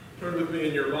with me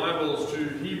in your Bibles to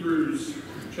Hebrews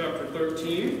chapter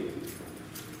 13.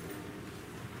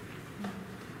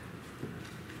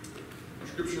 Our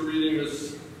scripture reading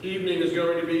this evening is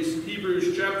going to be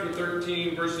Hebrews chapter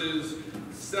 13, verses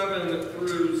 7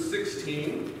 through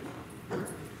 16.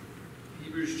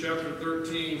 Hebrews chapter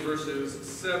 13, verses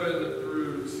 7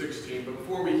 through 16. But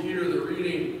before we hear the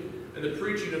reading and the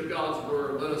preaching of God's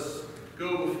word, let us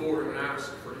go before Him and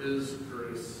ask for His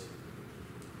grace.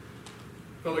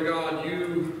 Father God,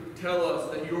 you tell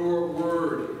us that your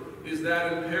word is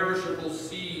that imperishable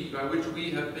seed by which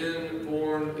we have been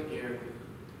born again.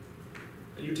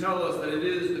 And you tell us that it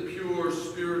is the pure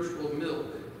spiritual milk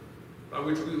by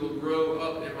which we will grow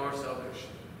up in our salvation.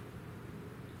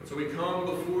 And so we come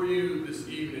before you this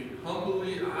evening,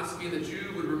 humbly asking that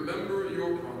you would remember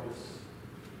your promise,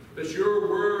 that your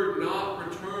word not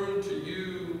return to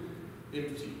you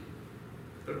empty,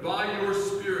 but by your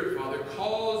Spirit, Father,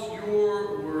 cause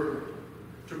your word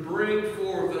to bring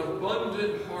forth an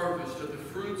abundant harvest of the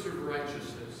fruits of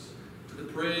righteousness to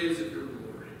the praise of your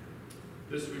glory.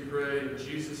 This we pray in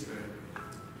Jesus' name.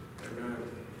 Amen.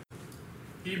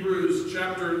 Hebrews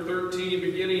chapter 13,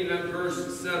 beginning at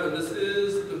verse 7. This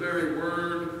is the very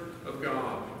word of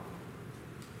God.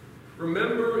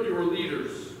 Remember your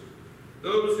leaders,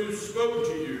 those who spoke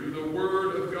to you the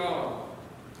word of God.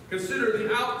 Consider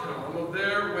the outcome of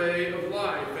their way of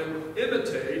life and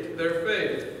imitate their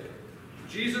faith.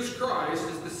 Jesus Christ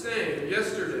is the same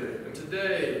yesterday and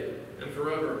today and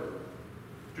forever.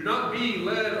 Do not be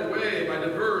led away by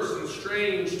diverse and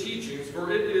strange teachings, for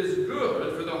it is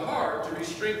good for the heart to be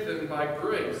strengthened by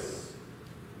grace,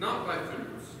 not by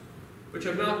foods, which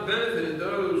have not benefited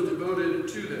those devoted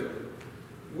to them.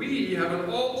 We have an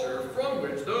altar from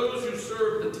which those who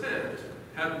serve the tent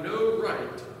have no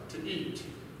right to eat.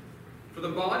 For the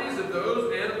bodies of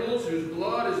those animals whose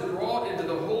blood is brought into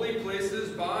the holy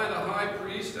places by the high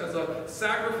priest as a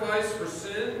sacrifice for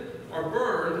sin are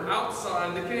burned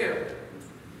outside the camp.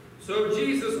 So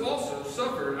Jesus also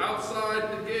suffered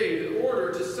outside the gate in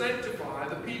order to sanctify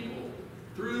the people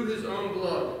through his own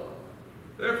blood.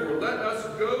 Therefore, let us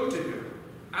go to him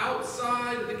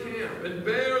outside the camp and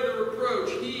bear the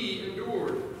reproach he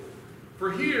endured.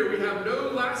 For here we have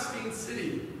no lasting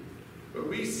city, but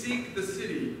we seek the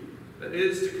city that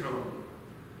is to come.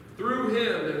 Through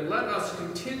him, then, let us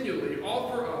continually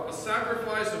offer up a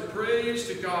sacrifice of praise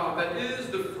to God that is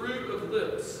the fruit of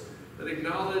lips that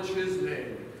acknowledge his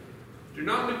name. Do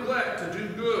not neglect to do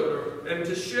good and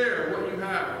to share what you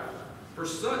have, for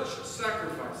such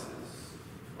sacrifices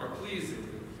are pleasing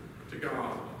to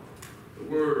God. The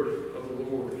word of the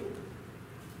Lord.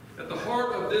 At the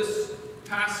heart of this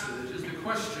passage is the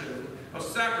question of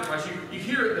sacrifice. You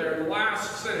hear it there in the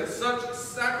last sentence. Such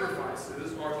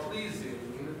sacrifices are pleasing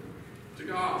to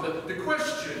God. The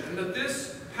question that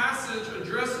this passage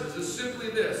addresses is simply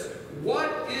this: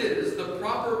 what is the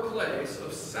proper place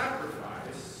of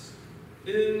sacrifice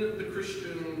in the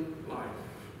Christian life?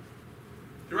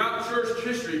 Throughout church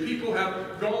history, people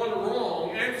have gone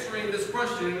wrong answering this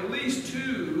question in at least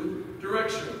two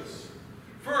directions.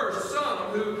 First, some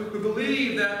who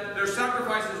believe that their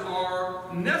sacrifices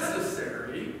are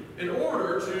necessary in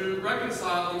order to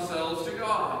reconcile themselves to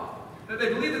God. That they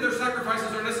believe that their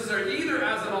sacrifices are necessary either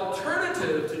as an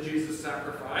alternative to Jesus'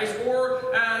 sacrifice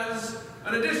or as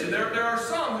an addition. There are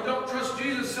some who don't trust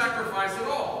Jesus' sacrifice at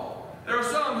all. There are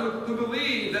some who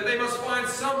believe that they must find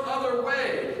some other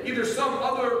way, either some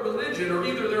other religion or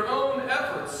either their own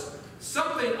efforts,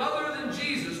 something other than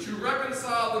Jesus to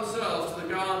reconcile themselves to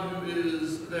the God who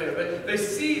is there. They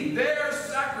see their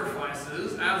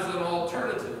sacrifices as an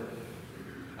alternative.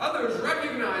 Others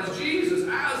recognize Jesus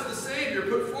as the Savior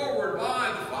put forward by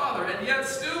the Father, and yet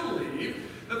still believe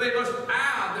that they must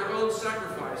add their own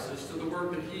sacrifices to the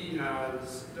work that he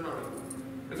has done.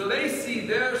 And so they see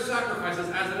their sacrifices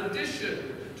as an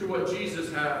addition to what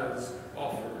Jesus has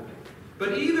offered.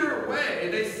 But either way,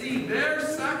 they see their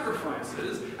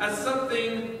sacrifices as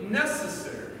something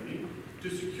necessary to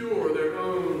secure their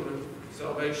own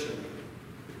salvation.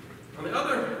 On the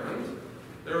other hand,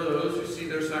 there are those who see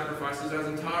their sacrifices as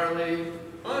entirely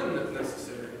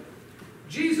unnecessary.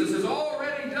 Jesus has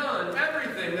already done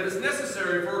everything that is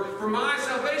necessary for my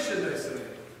salvation, they say.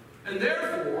 And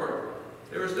therefore,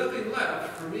 there is nothing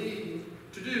left for me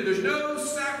to do. There's no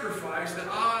sacrifice that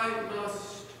I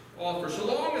must offer. So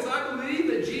long as I believe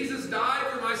that Jesus died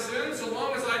for my sins, so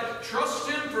long as I trust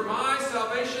him for my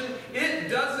salvation, it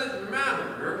doesn't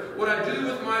matter what I do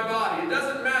with my body. It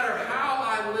doesn't matter how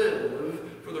I live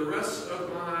for the rest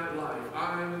of my life.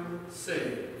 I'm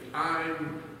saved.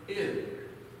 I'm in.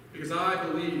 Because I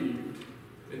believed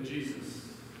in Jesus.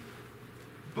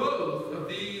 Both of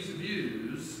these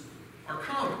views are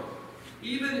common,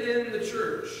 even in the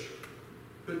church,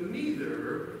 but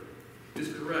neither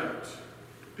is correct.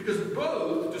 Because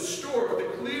both distort the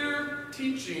clear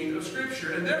teaching of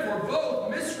Scripture, and therefore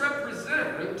both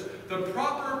misrepresent the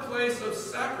proper place of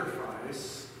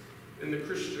sacrifice in the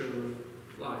Christian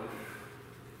life.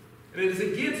 And it is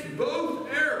against both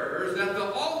errors that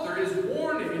the author is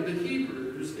warning the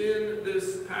Hebrews in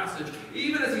this passage,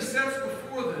 even as he sets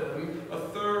before them a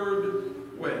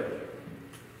third way.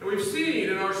 And we've seen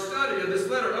in our study of this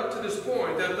letter up to this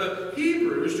point that the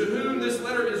Hebrews to whom this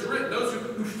letter is written, those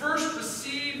who first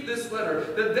received this letter,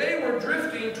 that they were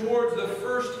drifting towards the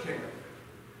first camp.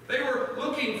 They were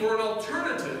looking for an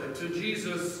alternative to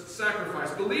Jesus'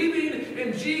 sacrifice. Believing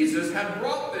in Jesus had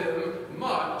brought them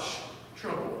much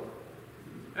trouble.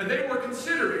 And they were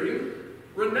considering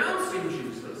renouncing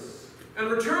Jesus and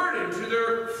returning to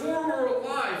their former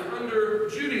life under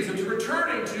Judaism, to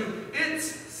returning to its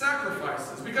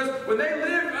sacrifices. Because when they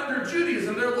lived under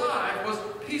Judaism, their life was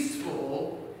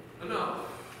peaceful enough.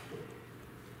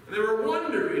 And they were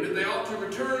wondering if they ought to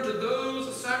return to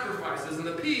those sacrifices and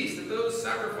the peace that those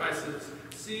sacrifices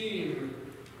seem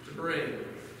to bring.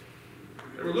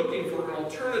 They were looking for an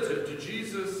alternative to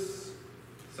Jesus'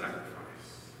 sacrifice.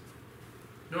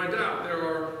 Now, I doubt there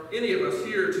are any of us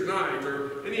here tonight,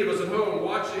 or any of us at home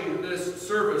watching this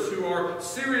service, who are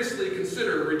seriously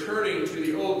considering returning to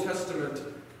the Old Testament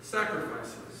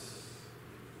sacrifices.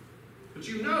 But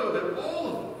you know that all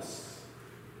of us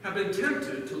have been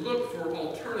tempted to look for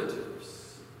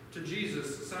alternatives to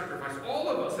Jesus' sacrifice. All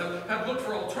of us have looked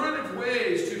for alternative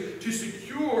ways to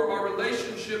secure our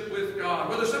relationship with God,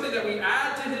 whether something that we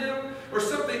add to Him or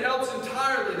something else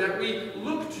entirely that we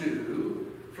look to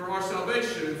for our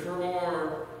salvation and for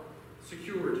our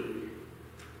security.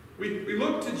 We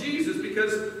look to Jesus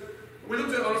because we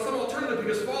looked at some alternative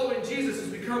because following Jesus has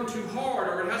become too hard,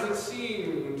 or it hasn't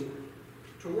seemed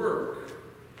to work.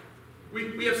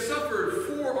 We have suffered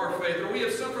for our faith, or we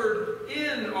have suffered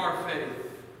in our faith.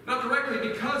 Not directly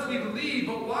because we believe,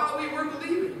 but while we were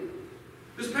believing.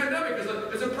 This pandemic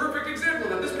is a perfect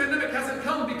example of that. This pandemic hasn't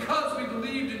come because we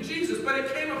believed in Jesus, but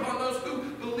it came upon those who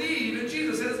believe in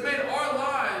Jesus. It has made our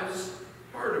lives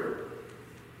harder.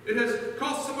 It has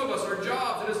cost some of us our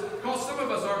jobs. It has cost some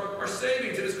of us our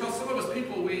savings. It has cost some of us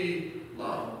people we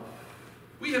love.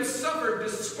 We have suffered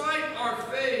despite our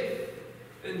faith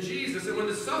in Jesus. And when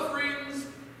the sufferings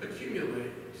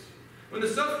accumulate, when the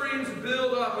sufferings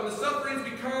build up, when the sufferings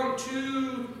become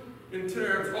too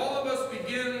intense, all of us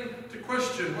begin to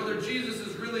question whether Jesus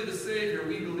is really the Savior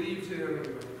we believed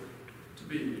Him to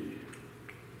be.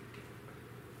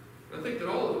 And I think that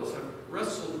all of us have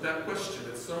wrestled with that question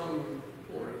at some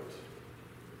point.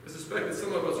 I suspect that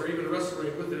some of us are even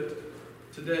wrestling with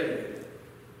it today.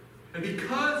 And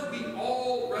because we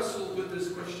all wrestle with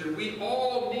this question, we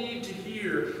all need to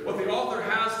hear what the author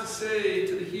has to say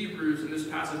to the Hebrews in this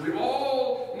passage. We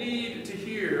all need to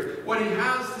hear what he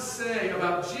has to say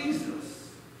about Jesus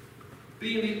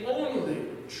being the only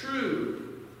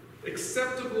true,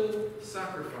 acceptable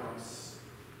sacrifice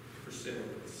for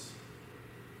sins.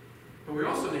 But we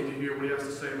also need to hear what he has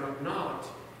to say about not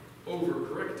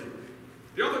overcorrecting.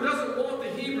 The author doesn't want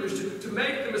the Hebrews to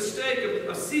make the mistake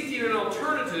of seeking an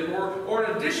alternative or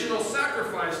an additional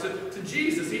sacrifice to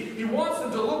Jesus. He wants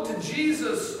them to look to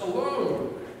Jesus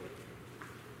alone.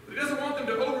 But he doesn't want them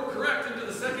to overcorrect into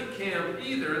the second camp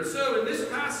either. And so in this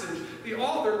passage, the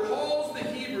author calls the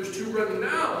Hebrews to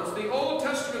renounce the Old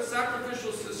Testament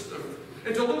sacrificial system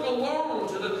and to look alone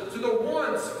to the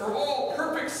once for all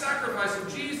perfect sacrifice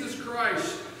of Jesus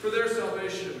Christ for their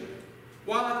salvation,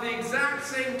 while at the exact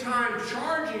same time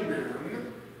charging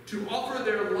them to offer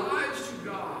their lives to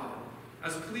God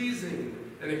as pleasing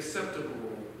and acceptable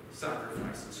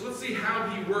sacrifices. So let's see how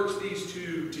he works these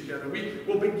two together. We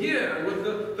will begin with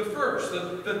the first,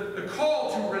 the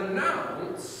call to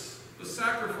renounce the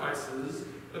sacrifices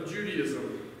of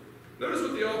Judaism. Notice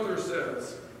what the author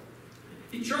says.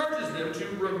 He charges them to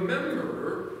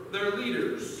remember their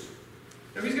leaders.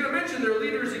 Now he's going to mention their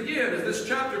leaders again as this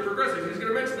chapter progresses. He's going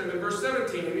to mention them in verse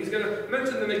 17, and he's going to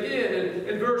mention them again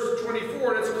in verse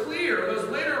 24. And it's clear in those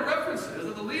later references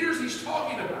that the leaders he's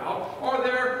talking about are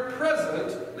their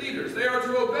present leaders. They are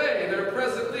to obey their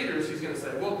present leaders, he's going to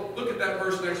say. We'll look at that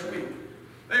verse next week.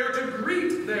 They are to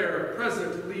greet their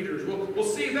present leaders. We'll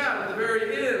see that at the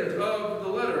very end of the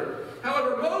letter.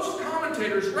 However, most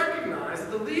commentators recognize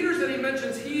that the leaders that he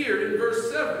mentions here in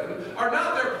verse 7 are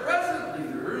not their present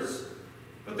leaders,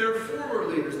 but their former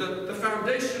leaders, the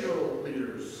foundational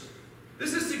leaders.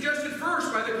 This is suggested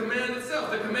first by the command itself,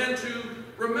 the command to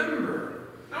remember.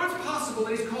 Now it's possible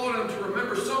that he's calling them to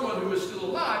remember someone who is still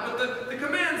alive, but the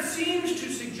command seems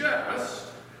to suggest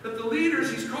that the leaders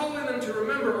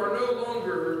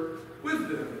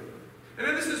them. And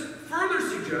then this is further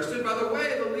suggested by the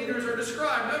way the leaders are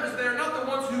described. Notice they are not the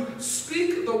ones who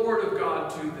speak the word of God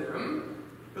to them,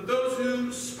 but those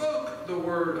who spoke the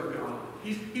word of God.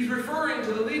 He's referring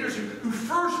to the leaders who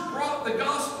first brought the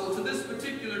gospel to this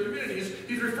particular community.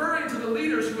 He's referring to the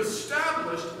leaders who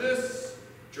established this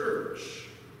church.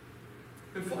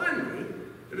 And finally,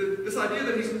 this idea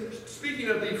that he's speaking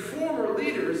of the former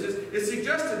leaders is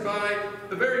suggested by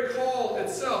the very call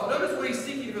itself. Notice what he's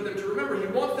seeking for them to remember. He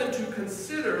wants them to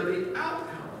consider the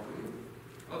outcome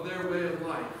of their way of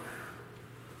life.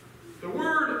 The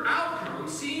word outcome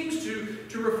seems to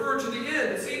refer to the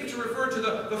end. It seems to refer to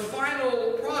the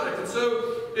final product. And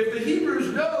so, if the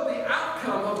Hebrews know the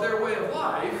outcome of their way of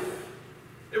life,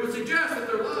 it would suggest that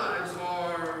their lives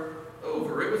are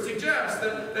over. It would suggest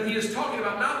that he is talking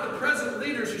about not the present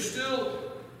leaders who still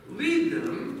lead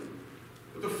them,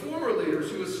 but the former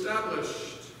leaders who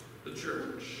established the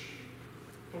church.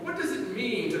 But what does it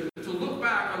mean to look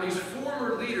back on these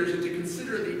former leaders and to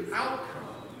consider the outcome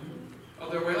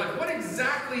of their way of life? What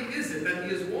exactly is it that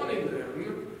he is wanting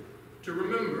them to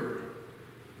remember?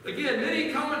 Again,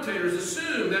 many commentators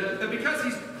assume that because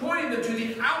he's pointing them to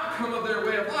the outcome of their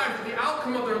way of life, that the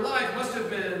outcome of their life must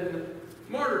have been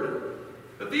martyrdom.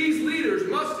 That these leaders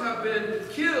must have been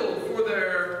killed for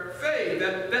their faith.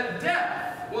 That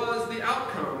death was the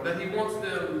outcome that he wants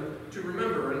them to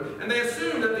remember. And they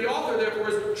assume that the author, therefore,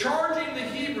 is charging the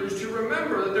Hebrews to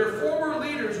remember that their former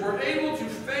leaders were able to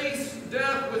face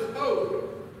death with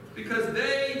hope because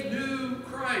they knew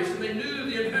Christ and they knew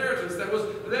the inheritance that was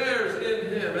theirs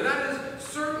in him. And that is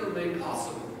certainly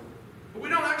possible. But we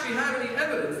don't actually have any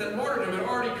evidence that martyrdom had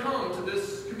already come to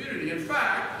this community. In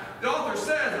fact, the author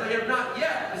says that they have not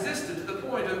yet resisted to the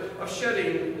point of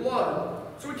shedding blood.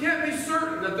 So we can't be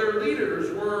certain that their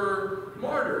leaders were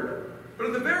martyred. But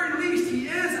at the very least, he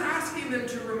is asking them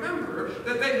to remember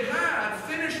that they had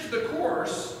finished the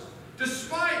course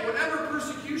despite whatever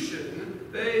persecution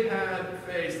they had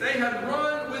faced. They had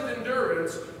run with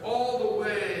endurance all the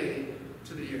way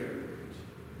to the end.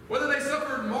 Whether they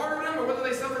suffered martyrdom or whether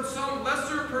they suffered some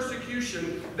lesser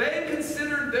persecution, they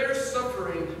considered their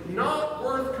suffering not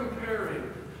worth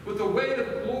comparing with the weight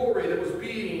of glory that was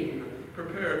being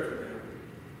prepared for them.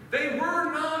 They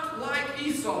were not like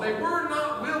Esau. They were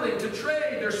not willing to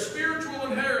trade their spiritual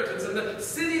inheritance and the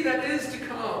city that is to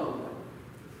come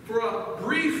for a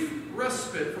brief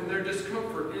respite from their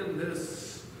discomfort in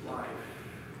this life.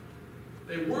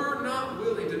 They were not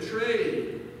willing to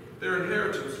trade their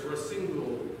inheritance for a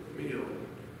single meal.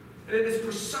 And it is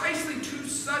precisely to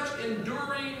such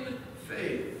enduring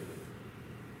faith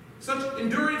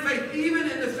even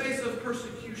in the face of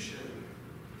persecution,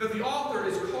 that the author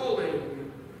is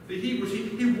calling the Hebrews.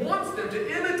 He wants them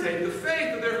to imitate the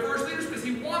faith of their first leaders because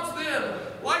he wants them,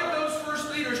 like those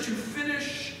first leaders, to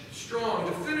finish strong,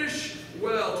 to finish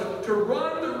well, to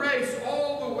run the race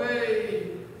all the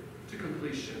way to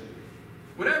completion.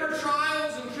 Whatever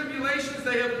trials and tribulations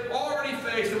they have already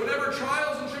faced, and whatever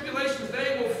trials and tribulations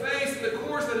they will face in the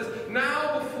course that is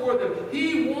now before them,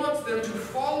 he wants them to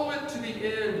follow it to the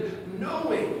end,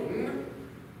 knowing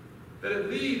that it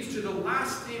leads to the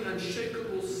lasting,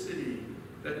 unshakable city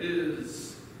that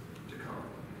is to come.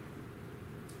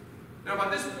 Now, by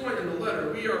this point in the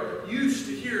letter, we are used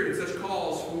to hearing such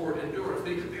calls for endurance.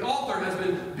 The author has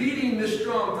been beating this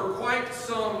drum for quite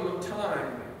some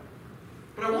time.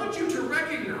 But I want you to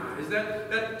recognize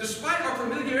that despite our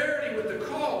familiarity with the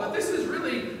call, that this is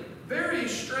really very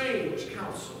strange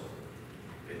counsel.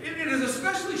 It is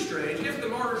especially strange if the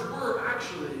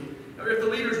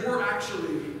leaders were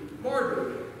actually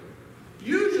martyred.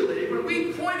 Usually, when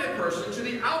we point a person to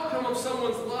the outcome of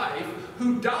someone's life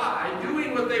who died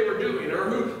doing what they were doing, or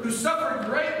who suffered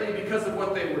greatly because of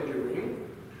what they were doing,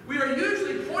 we are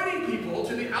usually pointing people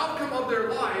to the outcome of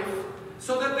their life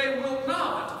so that they will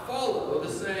not follow the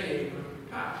same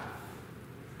path.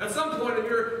 At some point in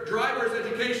your driver's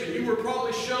education, you were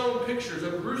probably shown pictures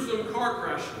of gruesome car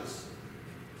crashes.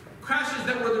 Crashes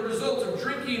that were the result of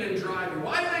drinking and driving.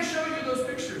 Why did they show you those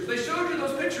pictures? They showed you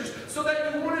those pictures so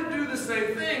that you wouldn't do the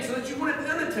same thing, so that you wouldn't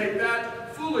imitate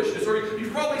that foolishness. Or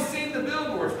you've probably seen the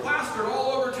billboards plastered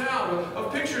all over town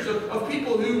of pictures of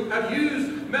people who have used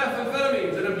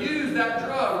methamphetamines and have used that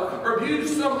drug or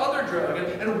abused some other drug.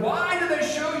 And why do they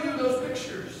show you those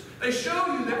pictures? They show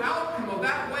you the outcome of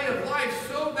that way of life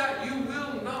so that you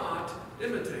will not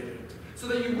imitate it, so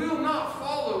that you will not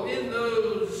follow in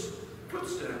those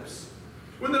footsteps.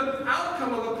 When the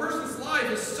outcome of a person's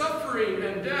life is suffering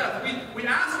and death, we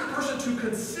ask a person to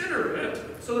consider it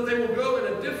so that they will go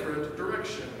in a different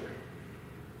direction.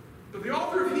 But the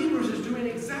author of Hebrews is doing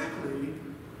exactly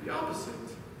the opposite.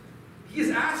 He is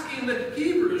asking the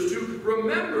Hebrews to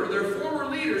remember their former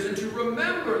leaders and to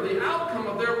remember the outcome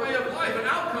of their way of life, an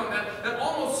outcome that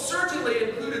almost certainly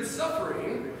included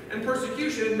suffering and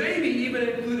persecution, and maybe even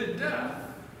included death.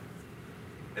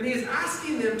 And he is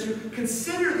asking them to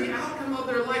consider the outcome of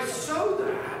their life so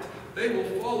that they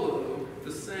will follow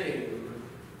the same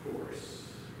course.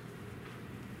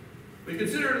 When you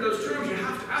consider it in those terms, you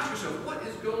have to ask yourself, what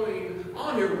is going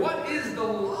on here? What is the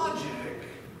logic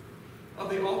of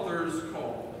the author's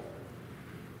call?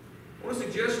 I want to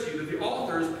suggest to you that the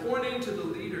author is pointing to the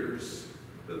leaders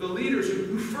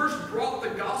who first brought the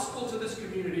gospel to this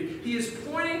community. He is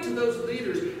pointing to those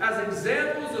leaders as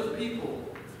examples of people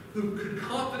who could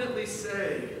confidently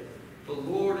say, "The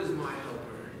Lord is my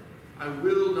helper. I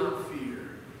will not fear.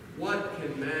 What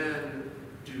can man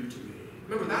do to me?"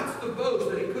 Remember, that's the boast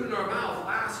that he put in our mouth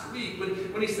last week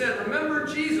when he said, remember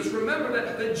Jesus. Remember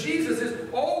that Jesus is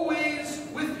always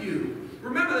with you.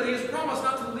 Remember that he has promised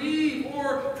not to leave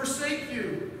or forsake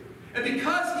you. And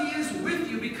because he is with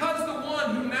you, because the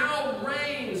one who now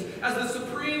reigns as the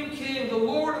supreme king, the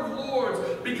Lord of lords,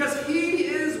 because he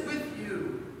is with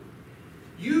you,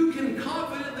 you can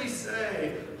confidently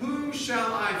say, "Whom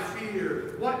shall I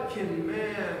fear? What can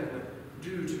man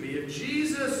do to me?" If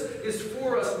Jesus is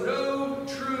for us, no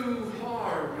true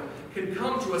harm can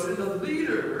come to us. And the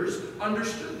leaders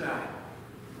understood that.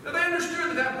 Now, they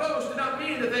understood that boast did not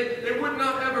mean that they would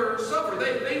not ever suffer.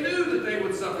 They knew that they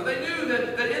would suffer. They knew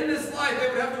that in this life they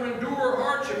would have to endure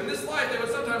hardship. In this life they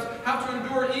would sometimes have to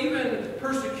endure even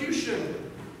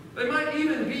persecution. They might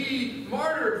even be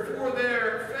martyred for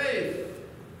their faith.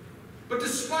 But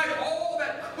despite all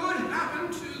that could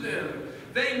happen to them,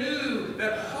 they knew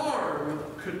that harm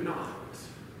could not.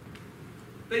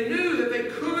 They knew that they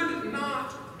could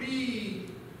not be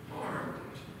harmed.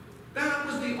 That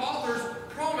was the author's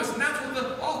promise, and that's what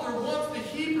the author wants the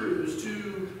Hebrews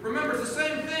to remember. It's the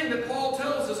same thing that Paul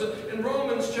tells us in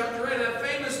Romans chapter 8, that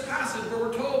famous passage where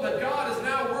we're told that God is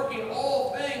now working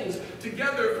all things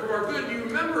together for our good. Do you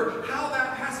remember how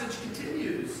that passage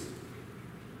continues?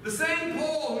 The same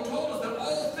Paul who told us that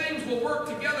all things will work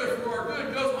together for our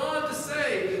good goes on to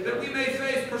say that we may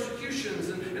face persecutions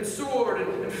and sword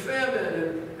and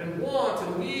famine and want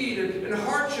and need and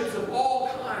hardships of all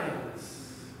kinds.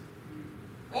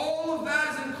 All of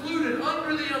that is included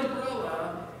under the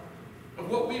umbrella of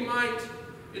what we might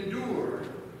endure,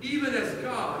 even as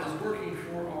God is working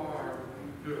for our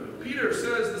good. Peter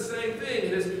says the same thing in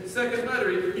his second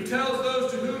letter. He tells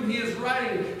those to whom he is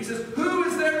writing, he says, "Who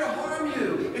is there to harm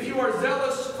you if you are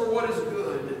zealous for what is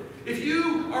good?" If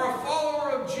you are a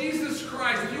follower of Jesus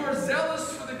Christ, if you are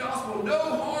zealous for the gospel, no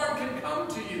harm can come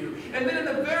to you. And then in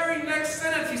the very next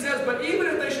sentence he says, "But even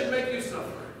if they should make you suffer,"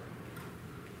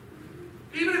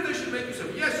 even if they should make you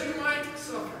suffer, yes, you might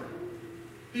suffer.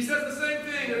 He says the same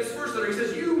thing in his first letter. He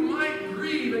says, "You might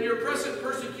grieve in your present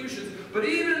persecutions, but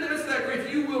even in the midst of that grief,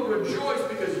 you will rejoice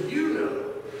because you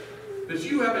know that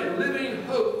you have a living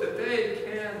hope that they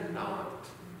cannot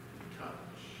touch."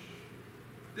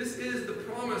 This is the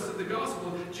promise of the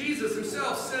gospel. Jesus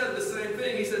himself said the same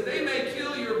thing. He said, "They may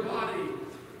kill your body,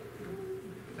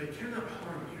 but they cannot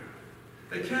harm you.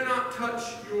 They cannot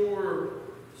touch your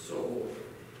soul.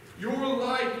 Your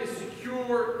life is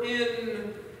secure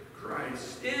in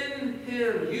Christ. In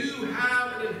him you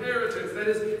have an inheritance that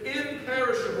is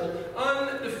imperishable,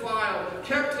 undefiled,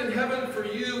 kept in heaven for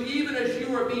you, even as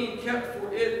you are being kept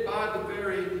for it by the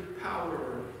very power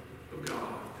of God."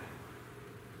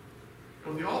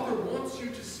 What the author wants you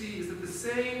to see is that the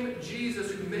same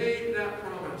Jesus who made that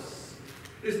promise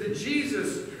is the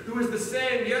Jesus who is the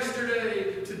same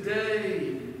yesterday,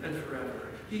 today, and forever.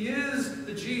 He is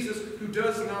the Jesus who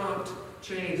does not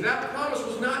change. That promise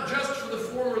was not just for the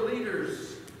former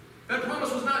leaders. That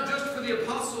promise was not just for the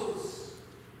apostles.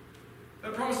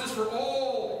 That promise is for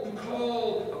all who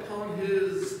call upon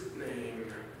his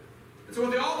name. And so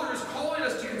what the author is calling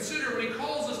us to consider when he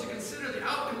calls us to consider the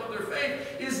outcome of their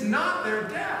faith is not their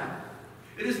death.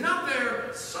 It is not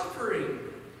their suffering.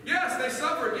 Yes, they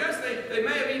suffered. Yes, they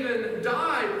may have even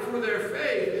died for their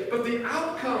faith. But the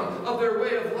outcome of their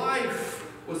way of life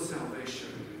was salvation.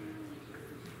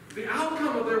 The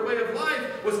outcome of their way of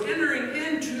life was entering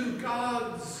into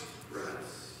God's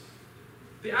rest.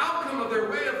 The outcome of their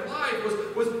way of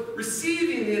life was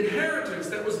receiving the inheritance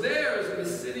that was theirs in the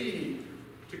city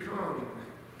to come.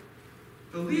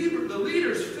 The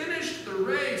leaders finished the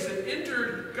race and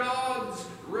entered God's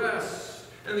rest.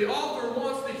 And the author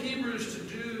wants the Hebrews to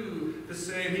do the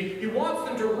same. He wants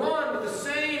them to run with the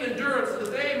same endurance so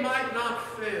that they might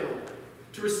not fail,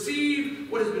 to receive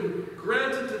what has been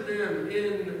granted to them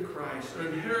in Christ, an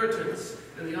inheritance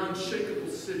in the unshakable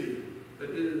city that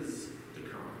is to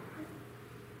come.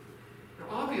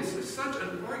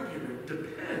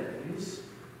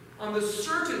 on the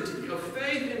certainty of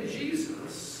faith in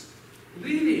Jesus,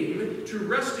 leading to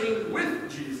resting with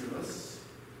Jesus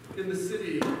in the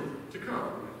city to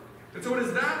come. And so it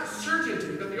is that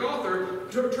certainty that the author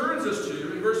turns us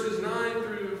to in verses 9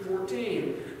 through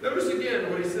 14. Notice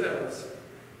again what he says.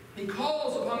 He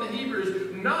calls upon the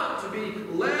Hebrews not to be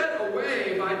led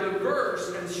away by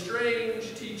diverse and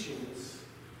strange teachings.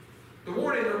 The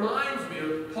warning reminds me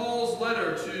of Paul's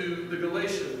letter to the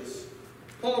Galatians.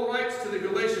 Paul writes to the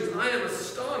Galatians, I am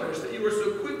astonished that you are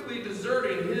so quickly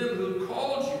deserting him who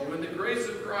called you in the grace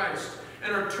of Christ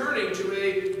and are turning to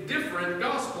a different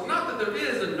gospel. Not that there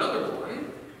is another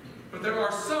one, but there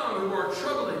are some who are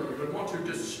troubling you and want to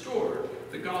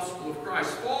distort the gospel of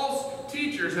Christ. False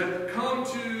teachers had come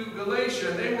to Galatia,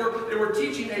 and they were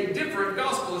teaching a different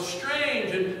gospel, a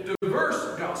strange and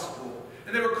diverse gospel.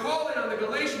 And they were calling on the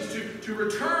Galatians to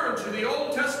return to the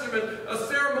Old Testament, a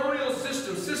ceremonial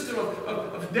system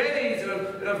of days and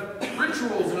of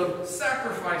rituals and of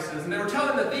sacrifices. And they were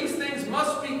telling them that these things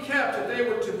must be kept if they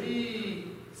were to be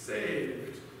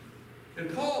saved.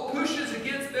 And Paul pushes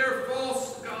against their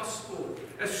false gospel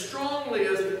as strongly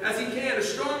as he can,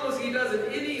 as strongly as he does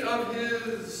in any of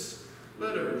his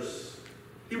letters.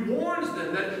 He warns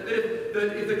them that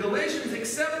if the Galatians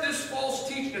accept this false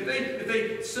teaching, if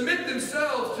they submit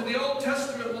themselves to the Old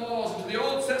Testament laws and to the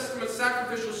Old Testament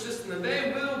sacrificial system, then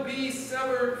they will be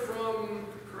severed from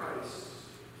Christ.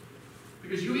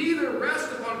 Because you either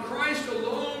rest upon Christ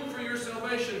alone for your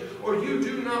salvation, or you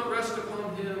do not rest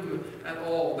upon him at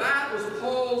all. That was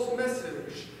Paul's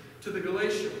message to the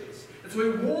Galatians. And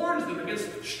so he warns them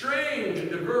against strange and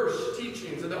diverse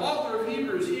teachings. And the author of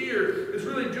Hebrews here is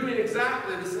really doing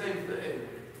exactly the same thing.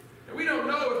 And we don't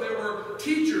know if there were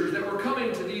teachers that were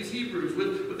coming to these Hebrews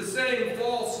with the same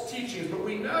false teachings, but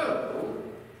we know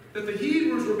that the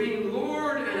Hebrews were being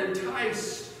lured and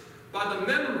enticed by the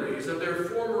memories of their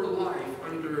former life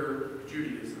under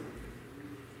Judaism.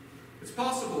 It's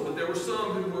possible that there were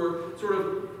some who were sort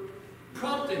of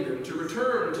prompting them to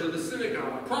return to the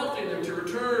synagogue, prompting them to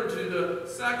return to the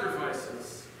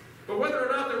sacrifices. But whether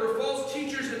or not there were false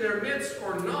teachers in their midst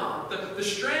or not, the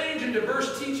strange and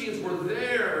diverse teachings were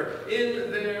there in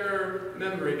their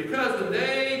memory. Because when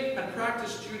they had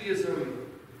practiced Judaism,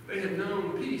 they had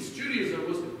known peace. Judaism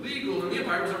was legal in the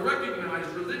empire. It was a recognized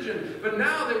religion. But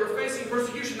now they were facing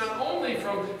persecution not only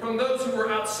from those who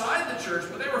were outside the church,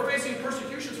 but they were facing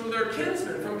persecutions from their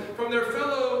kinsmen, from their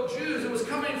fellow Jews. It was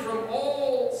coming from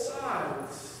all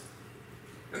sides.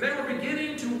 And they were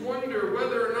beginning to wonder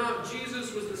whether or not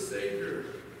Jesus was the Savior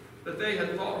that they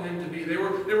had thought him to be. They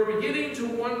were beginning to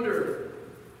wonder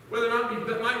whether or not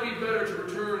it might be better to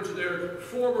return to their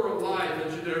former life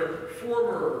and to their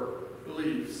former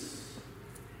beliefs.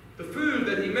 The food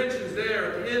that he mentions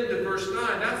there at the end of verse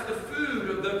 9, that's the food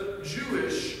of the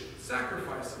Jewish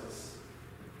sacrifices.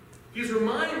 He's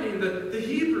reminding the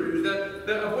Hebrews that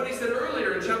of what he said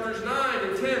earlier in chapters 9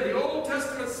 and 10, the Old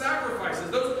Testament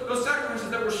sacrifices, those sacrifices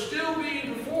that were still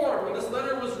being performed when this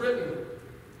letter was written.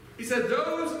 He said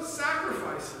those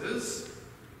sacrifices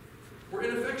were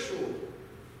ineffectual.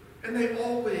 And they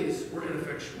always were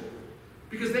ineffectual.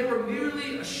 Because they were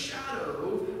merely a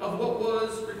shadow of what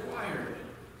was required.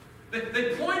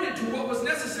 They pointed to what was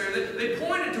necessary. They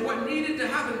pointed to what needed to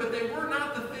happen, but they were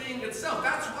not the thing itself.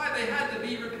 That's why they had to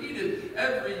be repeated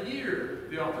every year,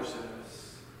 the author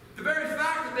says. The very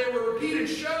fact that they were repeated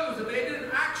shows that they didn't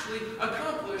actually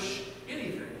accomplish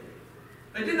anything.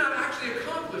 They did not actually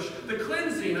accomplish the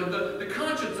cleansing of the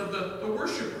conscience of the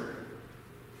worshiper.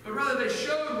 But rather they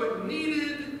showed what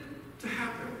needed to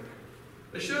happen.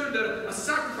 They showed that a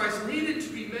sacrifice needed to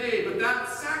be made, but that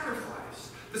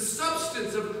sacrifice, the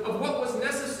substance of what was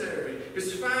necessary,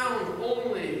 is found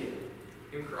only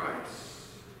in Christ.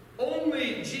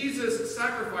 Only Jesus'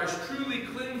 sacrifice truly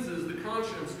cleanses the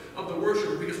conscience of the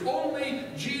worshiper, because only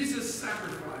Jesus'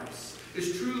 sacrifice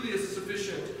is truly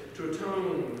sufficient to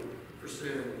atone for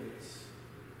sins.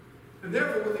 And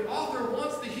therefore, what the author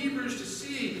wants the Hebrews to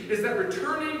see is that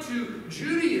returning to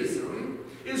Judaism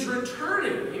is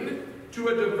returning to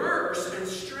a diverse and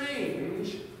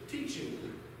strange teaching.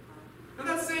 Now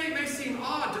that saying may seem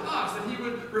odd to us, that he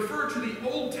would refer to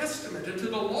the Old Testament and to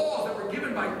the laws that were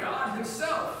given by God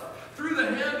himself through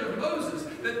the hand of Moses,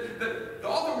 that the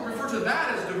author would refer to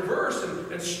that as diverse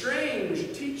and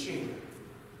strange teaching.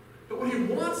 But what he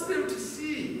wants them to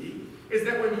see is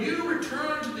that when you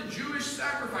return to the Jewish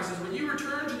sacrifices, when you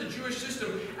return to the Jewish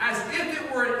system as if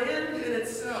it were an end in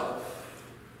itself,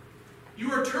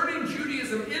 you are turning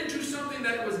Judaism into something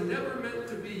that it was never meant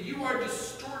to be. You are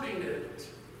distorting it.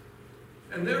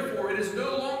 And therefore, it is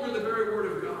no longer the very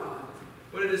Word of God,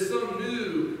 but it is some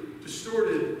new,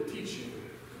 distorted teaching.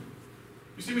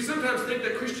 You You see, we sometimes think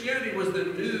that Christianity was the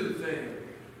new thing.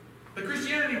 That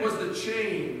Christianity was the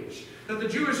change. That the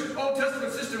Jewish Old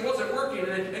Testament system wasn't working,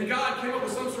 and God came up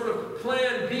with some sort of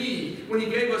plan B when he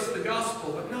gave us the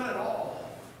gospel, but not at all.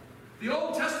 The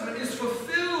Old Testament is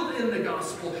fulfilled in the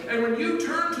gospel, and when you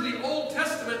turn to the Old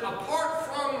Testament apart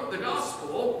from the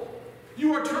gospel,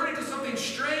 you are turning to something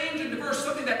strange and diverse,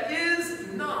 something that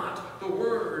is not the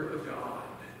Word of God.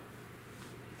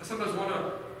 I sometimes want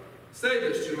to say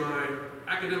this to my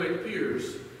academic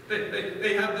peers.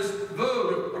 They have this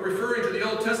vogue of referring to the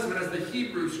Old Testament as the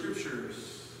Hebrew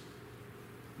Scriptures.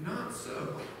 Not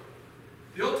so.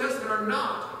 The Old Testament are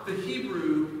not the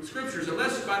Hebrew Scriptures,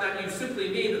 unless by that you simply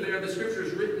mean that they are the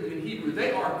Scriptures written in Hebrew.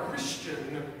 They are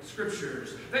Christian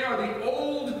Scriptures. They are the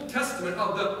Old Testament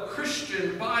of the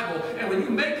Christian Bible. And when you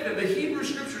make them the Hebrew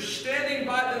Scriptures standing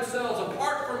by themselves,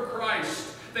 apart from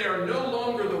Christ, they are no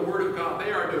longer the Word of God.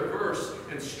 They are diverse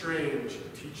and strange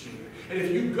teaching. And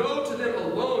if you go to them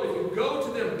alone, if you go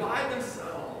to them by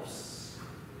themselves,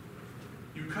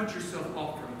 you cut yourself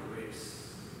off from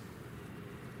grace.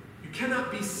 You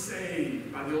cannot be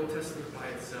saved by the Old Testament by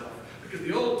itself, because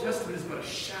the Old Testament is but a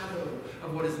shadow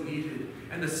of what is needed,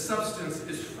 and the substance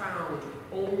is found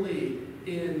only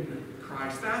in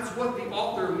Christ. That's what the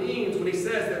author means when he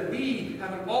says that we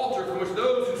have an altar from which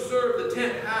those who serve the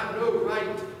tent have no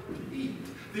right to eat.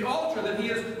 The altar that he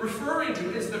is referring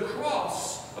to is the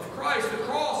cross of Christ, the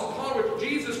cross upon which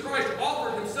Jesus Christ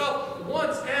offered himself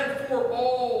once and for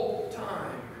all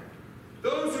time.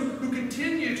 Those who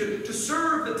continue to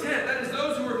serve the tent, that is,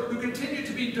 those who continue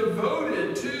to be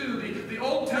devoted to the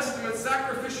Old Testament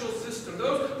sacrificial system,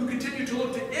 those who continue to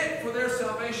look to it for their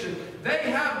salvation,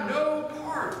 they have no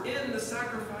part in the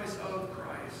sacrifice of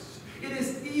Christ. It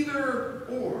is either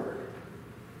or.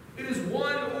 It is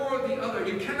one or the other.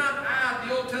 You cannot add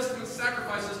the Old Testament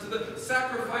sacrifices to the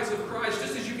sacrifice of Christ,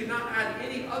 just as you cannot add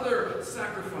any other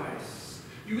sacrifice.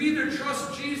 You either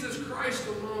trust Jesus Christ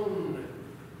alone,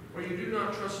 or you do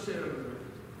not trust him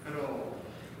at all.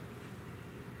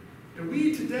 And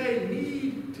we today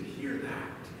need to hear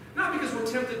that. Not because we're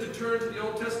tempted to turn to the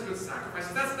Old Testament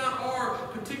sacrifices. That's not our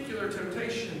particular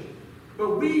temptation.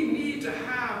 But we need to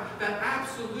have that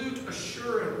absolute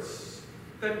assurance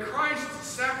that Christ's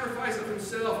sacrifice of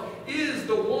himself is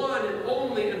the one and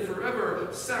only and forever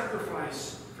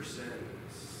sacrifice for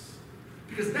sins.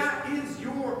 Because that is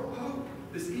your hope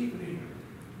this evening.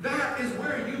 That is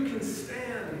where you can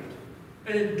stand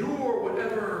and endure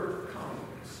whatever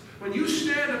comes. When you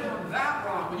stand upon that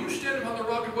rock, when you stand upon the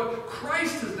rock of what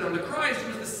Christ has done, the Christ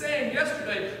who is the same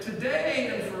yesterday,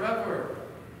 today, and forever,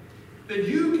 then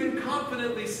you can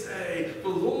confidently say, "The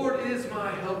Lord is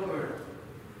my helper.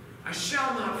 I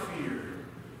shall not fear.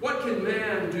 What can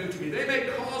man do to me? They may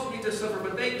cause me to suffer,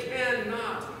 but they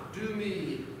cannot do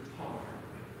me harm.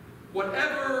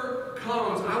 Whatever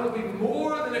comes, I will be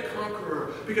more than a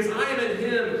conqueror, because I am in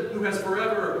him who has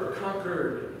forever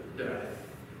conquered death."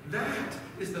 That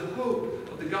is the hope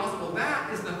of the gospel.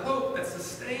 That is the hope that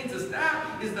sustains us.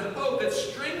 That is the hope that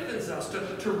strengthens us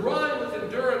to run with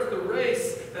endurance the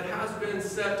race that has been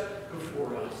set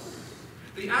before us.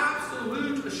 The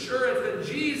absolute assurance that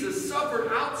Jesus suffered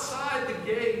outside the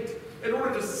gate in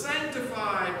order to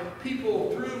sanctify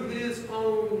people through his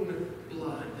own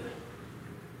blood.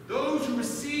 Those who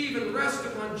receive and rest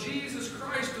upon Jesus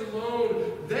Christ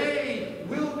alone, they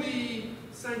will be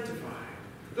sanctified.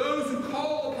 Those who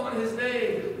call upon his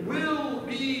name will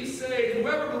be saved.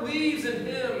 Whoever believes in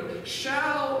him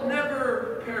shall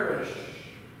never perish.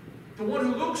 The one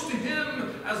who looks to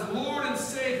him as Lord and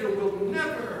Savior will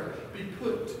never be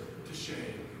put to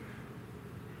shame.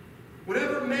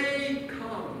 Whatever may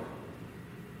come,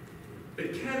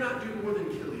 it cannot do more than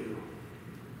kill you.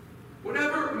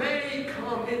 Whatever may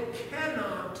come, it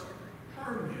cannot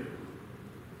harm you.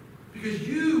 Because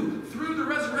you, through the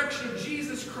resurrection of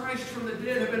Jesus Christ from the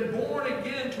dead, have been born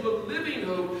again to a living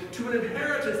hope, to an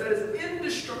inheritance that is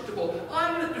indestructible,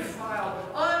 undefiled,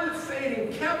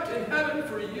 unfading, kept in heaven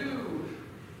for you,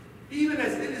 even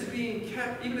as it is being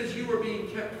kept, even as you are being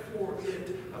kept for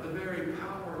it by the very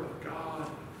power of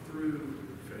God through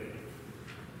faith.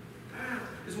 That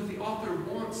is what the author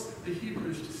wants the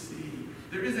Hebrews to see.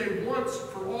 There is a once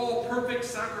for all perfect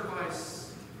sacrifice.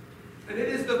 And it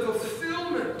is the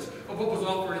fulfillment of what was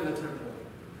offered in the temple.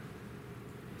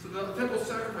 So the temple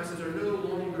sacrifices are no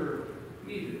longer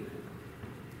needed.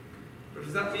 But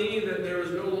does that mean that there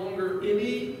is no longer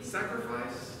any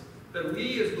sacrifice that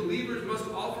we as believers must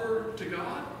offer to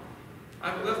God?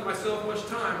 I haven't left myself much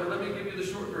time, but let me give you the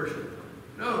short version.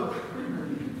 No.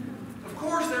 Of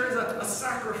course there is a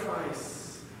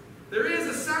sacrifice. There is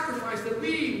a sacrifice that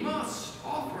we must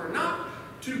offer. Not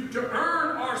to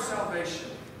earn our salvation,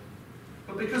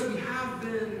 but because we have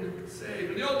been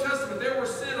saved. In the Old Testament, there were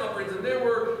sin offerings and there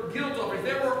were guilt offerings.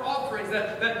 There were offerings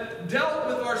that dealt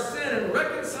with our sin and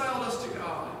reconciled us to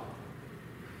God.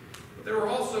 But there were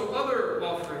also other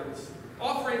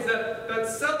offerings that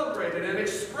celebrated and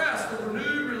expressed the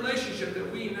renewed relationship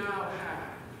that we now have.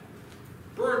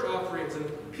 Burnt offerings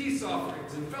and peace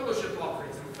offerings and fellowship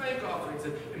offerings and thank offerings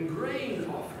and grain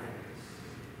offerings.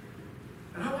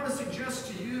 And I want to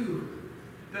suggest to you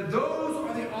that those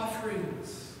are the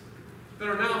offerings that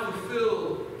are now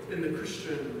fulfilled in the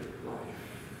Christian life.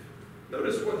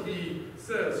 Notice what he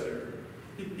says here.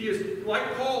 He is,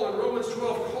 like Paul in Romans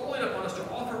 12, calling upon us to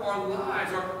offer our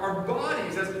lives, our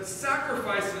bodies as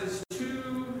sacrifices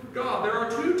to God. There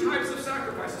are two types of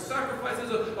sacrifices.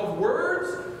 Sacrifices of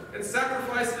words and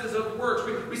sacrifices of works.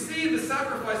 We see the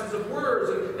sacrifices of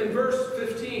words in verse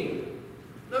 15.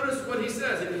 Notice what he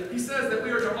says. He says that we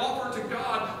are to offer to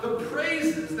God the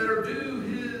praises that are due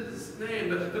his name,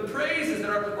 the praises that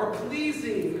are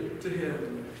pleasing to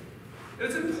him. And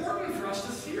it's important for us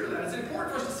to hear that. It's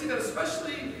important for us to see that,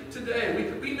 especially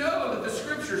today. We know that the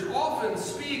Scriptures often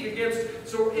speak against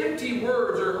empty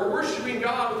words or worshiping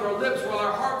God with our lips while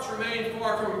our hearts remain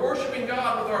far from him, worshiping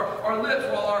God with our lips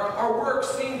while our works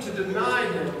seem to deny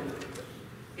him.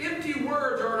 Empty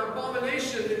words are an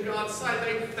abomination in God's sight.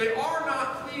 They are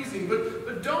not pleasing,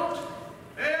 but don't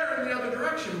err in the other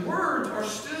direction. Words are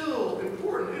still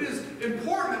important. It is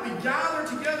important that we gather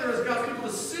together as God's people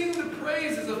to sing the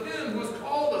praises of him who has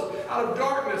called us out of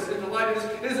darkness into light.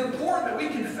 It is important that we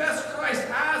confess Christ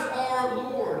as our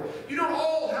Lord. You don't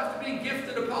all have to be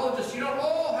gifted apologists. You don't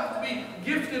all have to be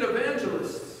gifted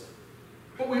evangelists.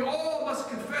 But we all must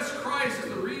confess Christ as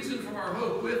the reason for our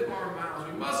hope with our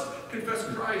mouths. We must confess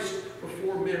Christ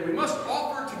before men. We must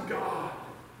offer to God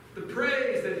the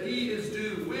praise that he is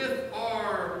due with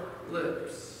our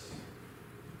lips.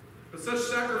 But such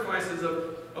sacrifices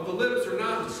of the lips are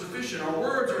not sufficient. Our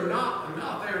words are not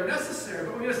enough. They are necessary,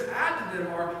 but we must add to them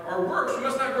our works. We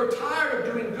must not grow tired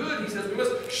of doing good, he says. We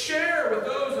must share with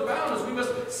those around us. We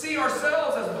must see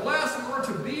ourselves as blessed in order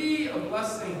to be a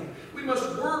blessing. We must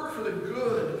work for the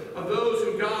good of those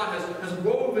whom God has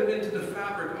woven into the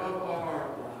fabric of our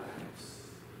lives.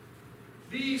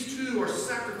 These two are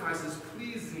sacrifices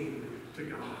pleasing to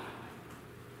God.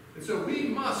 And so we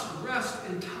must rest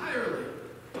entirely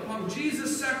upon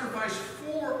Jesus' sacrifice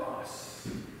for us,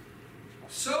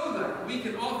 so that we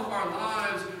can offer our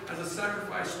lives as a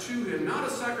sacrifice to him, not a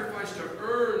sacrifice to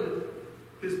earn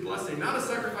his blessing, not a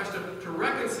sacrifice to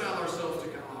reconcile ourselves to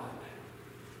God,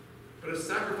 but a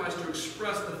sacrifice to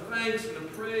express the thanks and the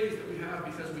praise that we have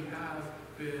because we have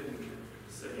been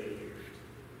saved.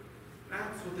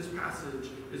 That's what this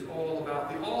passage is all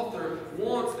about. The author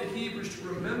wants the Hebrews to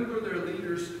remember their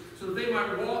leaders so that they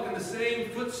might walk in the same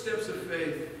footsteps of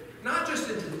faith, not just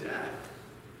into death,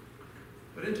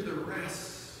 but into the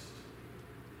rest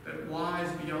that lies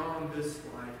beyond this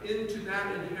life, into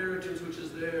that inheritance which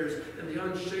is theirs in the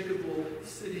unshakable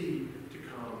city to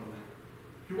come.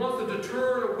 He wants them to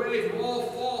turn away from all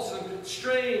false and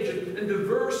strange and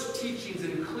diverse teachings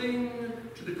and cling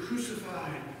to the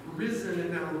crucified, risen,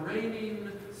 and now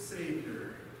reigning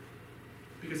Savior.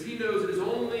 Because he knows it is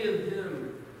only in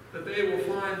him that they will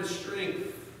find the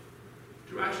strength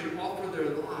to actually offer their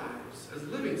lives as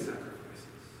living sacrifices,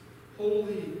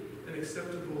 holy and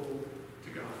acceptable to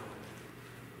God.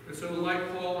 And so,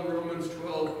 like Paul in Romans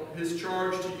 12, his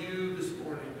charge to you this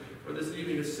morning, or this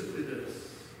evening, is simply this.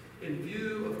 In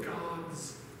view of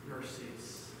God's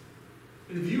mercies,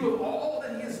 in view of all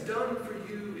that he has done for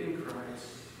you in Christ,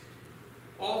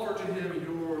 offer to him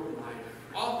your life.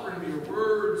 Offer him your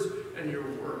words and your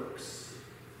works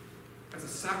as a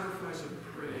sacrifice of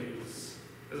praise,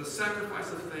 as a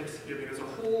sacrifice of thanksgiving, as a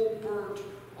whole burnt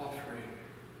offering,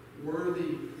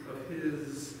 worthy of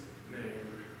his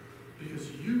name.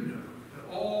 Because you know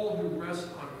that all who rest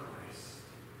on Christ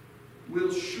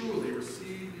will surely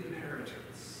receive the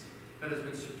inheritance that has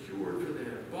been secured for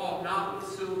them, bought not with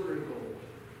silver and gold,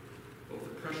 but with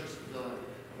the precious blood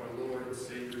of our Lord and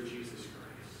Savior Jesus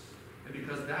Christ. And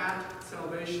because that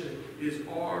salvation is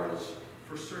ours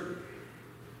for certain,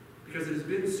 because it has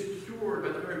been secured by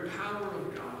the very power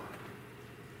of God,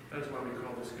 that is why we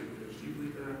call this good news. Do you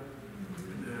believe that?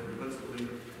 Amen. Let's believe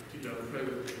it together. Pray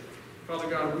with me. Father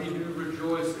God, we do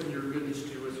rejoice in your goodness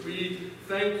to us. We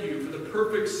thank you for the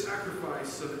perfect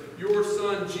sacrifice of your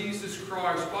Son, Jesus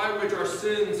Christ, by which our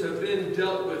sins have been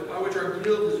dealt with, by which our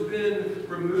guilt has been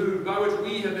removed, by which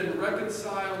we have been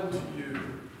reconciled to you.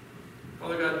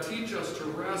 Father God, teach us to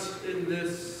rest in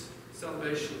this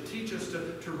salvation. Teach us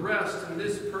to rest in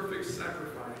this perfect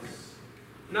sacrifice.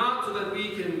 Not so that we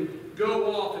can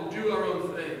go off and do our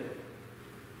own thing,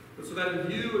 but so that in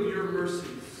view of your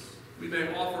mercies, we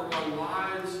may offer our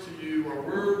lives to you, our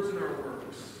words and our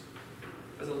works,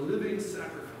 as a living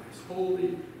sacrifice,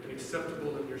 holy and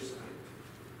acceptable in your sight.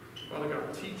 Father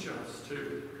God, teach us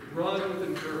to run with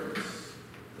endurance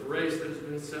the race that has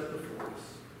been set before us.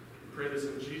 We pray this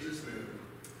in Jesus' name.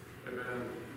 Amen.